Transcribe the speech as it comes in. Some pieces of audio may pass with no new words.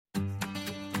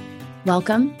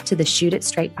Welcome to the Shoot It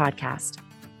Straight podcast.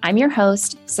 I'm your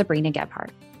host, Sabrina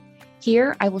Gebhardt.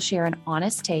 Here, I will share an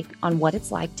honest take on what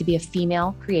it's like to be a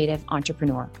female creative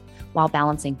entrepreneur while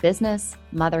balancing business,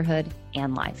 motherhood,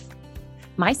 and life.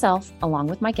 Myself, along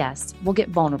with my guests, will get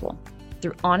vulnerable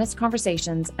through honest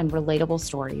conversations and relatable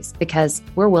stories because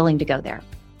we're willing to go there.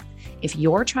 If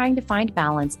you're trying to find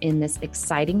balance in this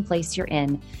exciting place you're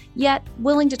in, yet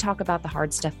willing to talk about the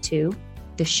hard stuff too,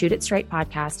 the Shoot It Straight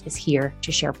podcast is here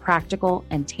to share practical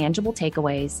and tangible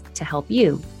takeaways to help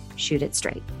you shoot it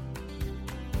straight.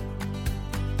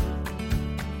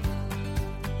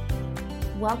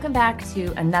 Welcome back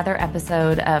to another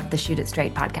episode of the Shoot It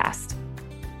Straight podcast.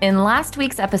 In last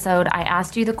week's episode, I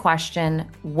asked you the question,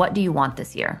 what do you want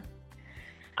this year?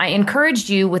 I encouraged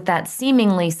you with that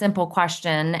seemingly simple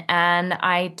question, and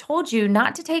I told you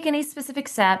not to take any specific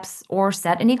steps or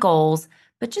set any goals,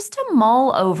 but just to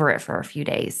mull over it for a few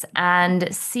days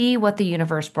and see what the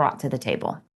universe brought to the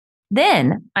table.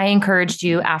 Then I encouraged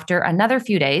you after another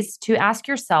few days to ask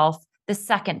yourself the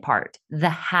second part, the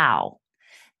how.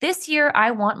 This year, I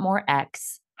want more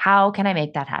X. How can I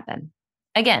make that happen?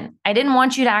 Again, I didn't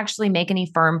want you to actually make any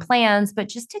firm plans, but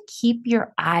just to keep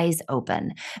your eyes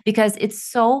open because it's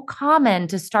so common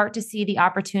to start to see the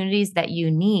opportunities that you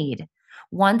need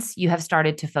once you have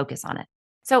started to focus on it.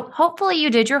 So hopefully you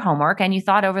did your homework and you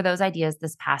thought over those ideas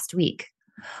this past week.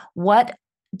 What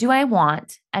do I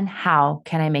want and how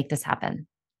can I make this happen?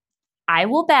 I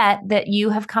will bet that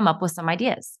you have come up with some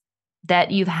ideas,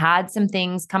 that you've had some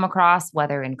things come across,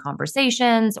 whether in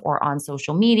conversations or on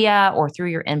social media or through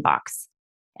your inbox.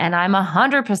 And I'm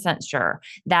 100% sure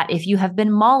that if you have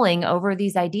been mulling over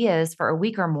these ideas for a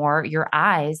week or more, your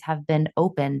eyes have been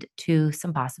opened to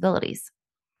some possibilities.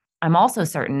 I'm also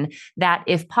certain that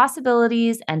if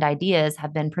possibilities and ideas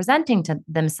have been presenting to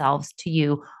themselves to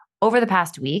you over the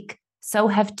past week, so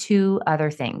have two other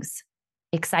things,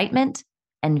 excitement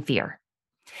and fear.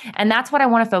 And that's what I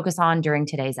want to focus on during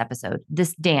today's episode,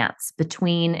 this dance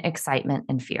between excitement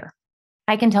and fear.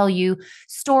 I can tell you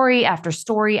story after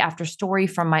story after story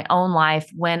from my own life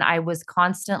when I was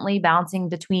constantly bouncing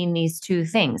between these two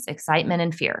things, excitement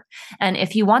and fear. And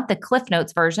if you want the Cliff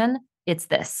Notes version, it's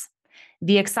this.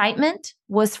 The excitement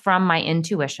was from my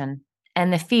intuition,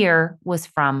 and the fear was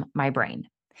from my brain.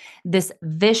 This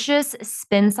vicious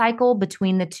spin cycle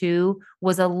between the two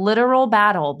was a literal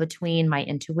battle between my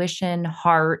intuition,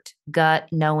 heart, gut,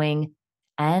 knowing,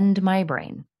 and my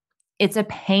brain. It's a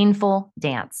painful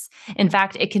dance. In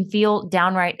fact, it can feel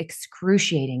downright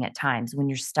excruciating at times when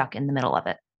you're stuck in the middle of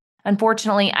it.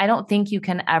 Unfortunately, I don't think you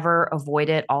can ever avoid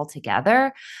it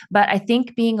altogether, but I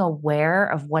think being aware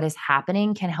of what is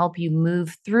happening can help you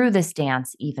move through this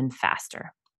dance even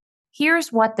faster.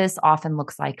 Here's what this often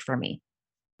looks like for me.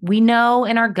 We know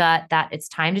in our gut that it's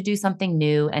time to do something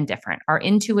new and different. Our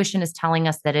intuition is telling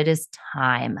us that it is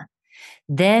time.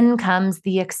 Then comes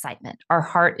the excitement. Our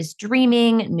heart is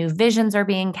dreaming, new visions are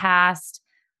being cast.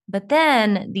 But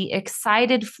then the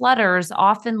excited flutters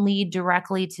often lead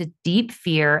directly to deep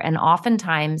fear and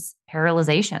oftentimes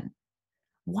paralyzation.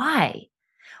 Why?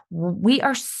 We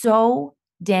are so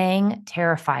dang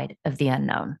terrified of the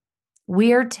unknown.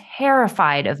 We are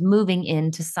terrified of moving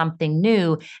into something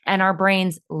new, and our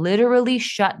brains literally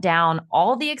shut down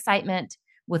all the excitement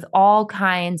with all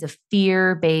kinds of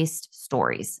fear-based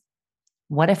stories.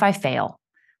 What if I fail?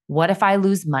 What if I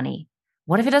lose money?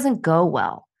 What if it doesn't go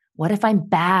well? What if I'm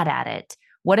bad at it?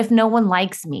 What if no one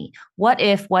likes me? What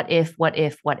if?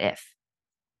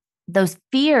 Those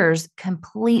fears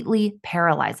completely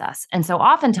paralyze us. And so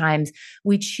oftentimes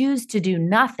we choose to do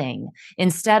nothing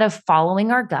instead of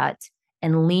following our gut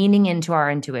and leaning into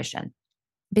our intuition.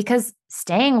 Because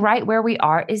staying right where we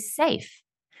are is safe.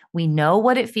 We know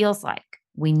what it feels like.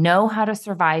 We know how to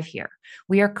survive here.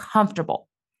 We are comfortable.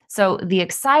 So the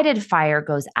excited fire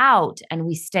goes out and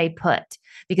we stay put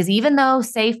because even though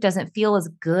safe doesn't feel as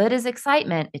good as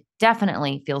excitement, it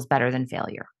definitely feels better than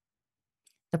failure.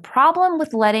 The problem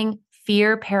with letting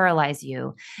fear paralyze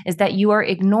you is that you are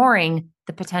ignoring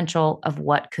the potential of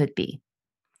what could be.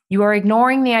 You are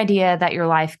ignoring the idea that your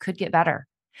life could get better.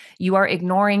 You are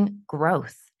ignoring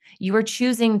growth. You are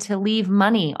choosing to leave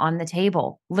money on the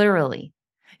table, literally.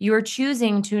 You are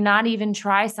choosing to not even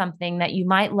try something that you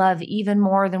might love even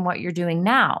more than what you're doing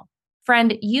now.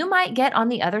 Friend, you might get on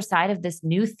the other side of this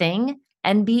new thing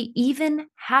and be even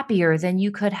happier than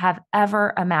you could have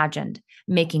ever imagined,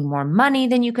 making more money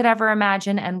than you could ever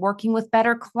imagine, and working with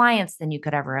better clients than you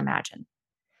could ever imagine.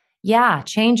 Yeah,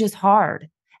 change is hard,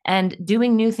 and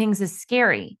doing new things is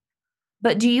scary.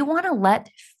 But do you want to let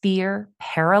fear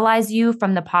paralyze you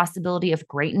from the possibility of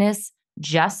greatness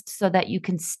just so that you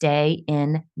can stay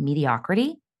in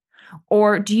mediocrity?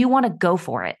 Or do you want to go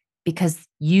for it because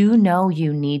you know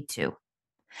you need to?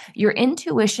 Your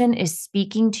intuition is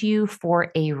speaking to you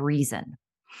for a reason.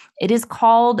 It is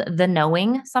called the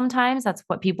knowing sometimes. That's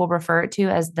what people refer to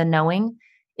as the knowing.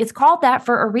 It's called that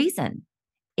for a reason.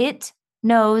 It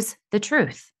knows the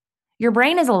truth. Your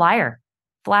brain is a liar,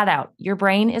 flat out. Your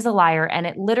brain is a liar, and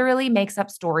it literally makes up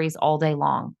stories all day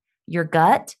long. Your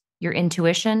gut, your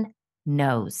intuition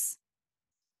knows.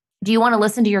 Do you want to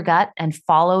listen to your gut and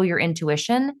follow your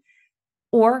intuition?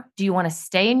 Or do you want to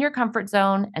stay in your comfort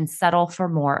zone and settle for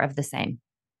more of the same?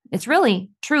 It's really,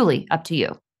 truly up to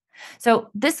you. So,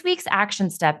 this week's action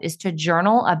step is to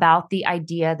journal about the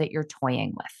idea that you're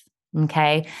toying with,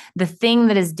 okay? The thing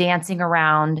that is dancing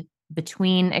around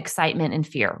between excitement and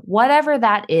fear. Whatever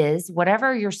that is,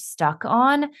 whatever you're stuck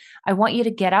on, I want you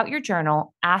to get out your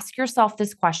journal, ask yourself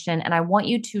this question, and I want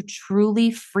you to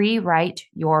truly free write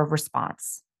your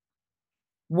response.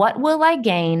 What will I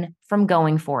gain from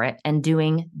going for it and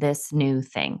doing this new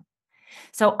thing?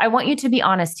 So I want you to be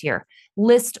honest here.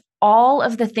 List all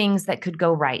of the things that could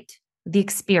go right: the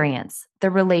experience, the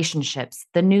relationships,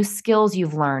 the new skills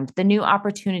you've learned, the new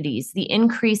opportunities, the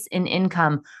increase in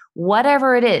income,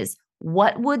 whatever it is.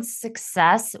 What would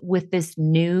success with this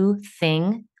new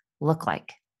thing look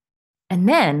like? And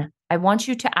then I want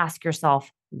you to ask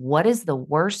yourself, what is the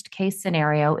worst case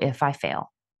scenario if I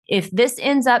fail? If this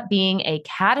ends up being a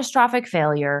catastrophic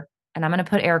failure, and I'm going to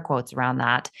put air quotes around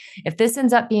that, if this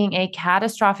ends up being a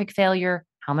catastrophic failure,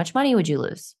 how much money would you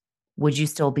lose? Would you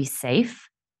still be safe?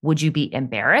 Would you be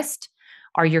embarrassed?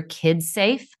 Are your kids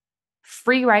safe?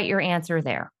 Free write your answer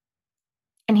there.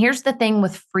 And here's the thing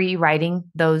with free writing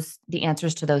the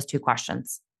answers to those two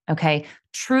questions. Okay.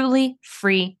 Truly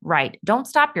free write. Don't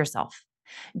stop yourself.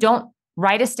 Don't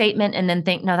write a statement and then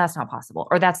think, no, that's not possible,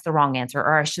 or that's the wrong answer,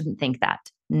 or I shouldn't think that.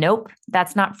 Nope,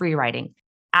 that's not free writing.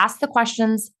 Ask the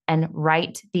questions and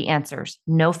write the answers,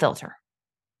 no filter.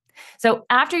 So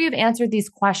after you've answered these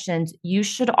questions, you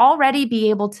should already be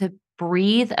able to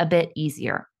breathe a bit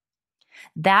easier.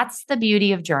 That's the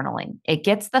beauty of journaling. It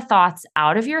gets the thoughts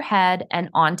out of your head and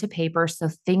onto paper so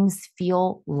things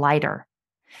feel lighter.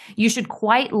 You should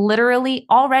quite literally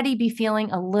already be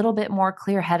feeling a little bit more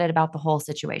clear-headed about the whole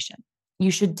situation.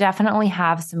 You should definitely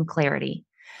have some clarity.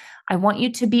 I want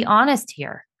you to be honest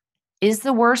here. Is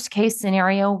the worst case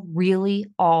scenario really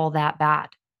all that bad?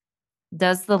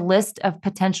 Does the list of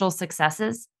potential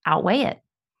successes outweigh it?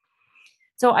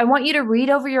 So I want you to read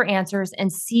over your answers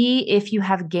and see if you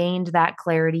have gained that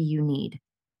clarity you need.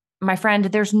 My friend,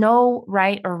 there's no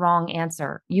right or wrong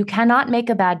answer. You cannot make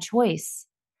a bad choice,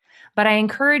 but I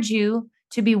encourage you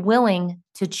to be willing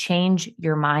to change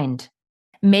your mind.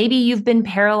 Maybe you've been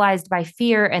paralyzed by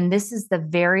fear, and this is the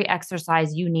very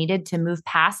exercise you needed to move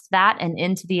past that and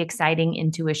into the exciting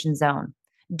intuition zone.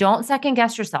 Don't second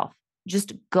guess yourself.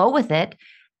 Just go with it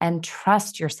and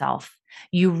trust yourself.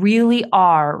 You really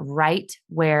are right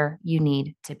where you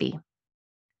need to be.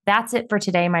 That's it for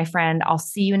today, my friend. I'll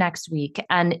see you next week.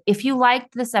 And if you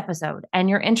liked this episode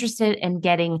and you're interested in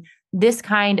getting this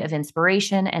kind of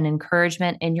inspiration and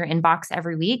encouragement in your inbox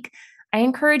every week, I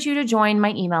encourage you to join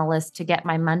my email list to get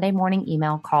my Monday morning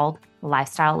email called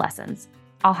Lifestyle Lessons.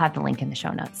 I'll have the link in the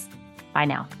show notes. Bye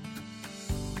now.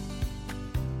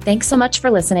 Thanks so much for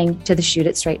listening to the Shoot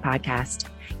It Straight podcast.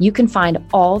 You can find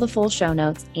all the full show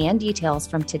notes and details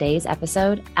from today's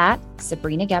episode at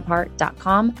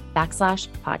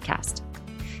sabrinagebhart.com/podcast.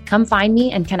 Come find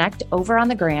me and connect over on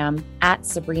the gram at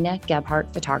Sabrina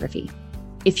Gebhart Photography.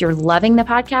 If you're loving the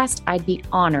podcast, I'd be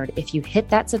honored if you hit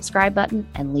that subscribe button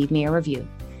and leave me a review.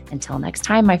 Until next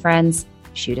time, my friends,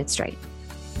 shoot it straight.